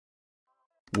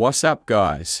What's up,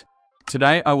 guys?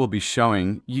 Today I will be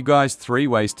showing you guys 3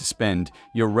 ways to spend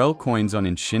your RELL coins on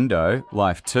in Shindo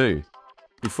Life 2.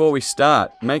 Before we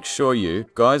start, make sure you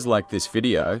guys like this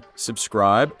video,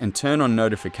 subscribe and turn on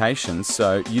notifications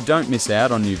so you don't miss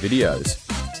out on new videos.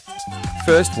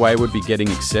 First way would be getting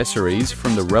accessories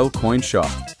from the RELL coin shop.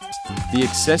 The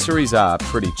accessories are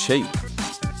pretty cheap.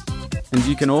 And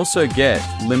you can also get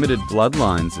limited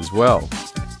bloodlines as well.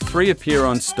 3 appear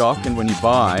on stock, and when you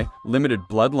buy limited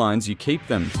bloodlines you keep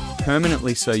them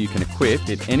permanently so you can equip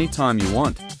it anytime you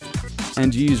want.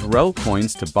 And use RELL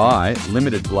coins to buy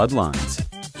limited bloodlines.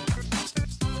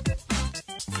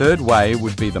 Third way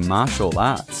would be the martial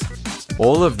arts.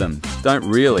 All of them don't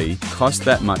really cost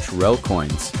that much RELL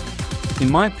coins.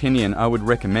 In my opinion, I would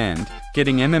recommend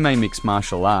getting MMA mixed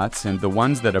martial arts and the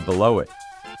ones that are below it.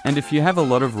 And if you have a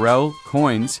lot of RELL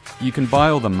coins, you can buy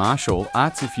all the martial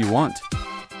arts if you want.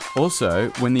 Also,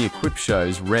 when the equip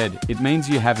shows red, it means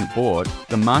you haven't bought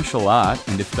the martial art,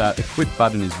 and if the equip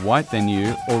button is white, then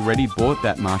you already bought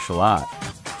that martial art.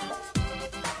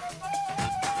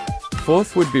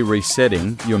 Fourth would be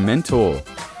resetting your mentor.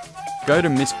 Go to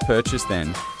Missed Purchase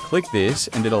then, click this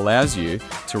and it allows you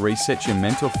to reset your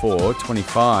mentor for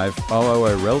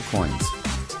 25,000 RELL coins.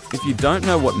 If you don't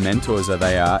know what mentors are,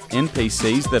 they are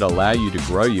NPCs that allow you to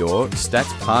grow your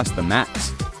stats past the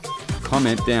max.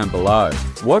 Comment down below.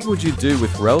 What would you do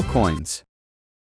with RELL coins?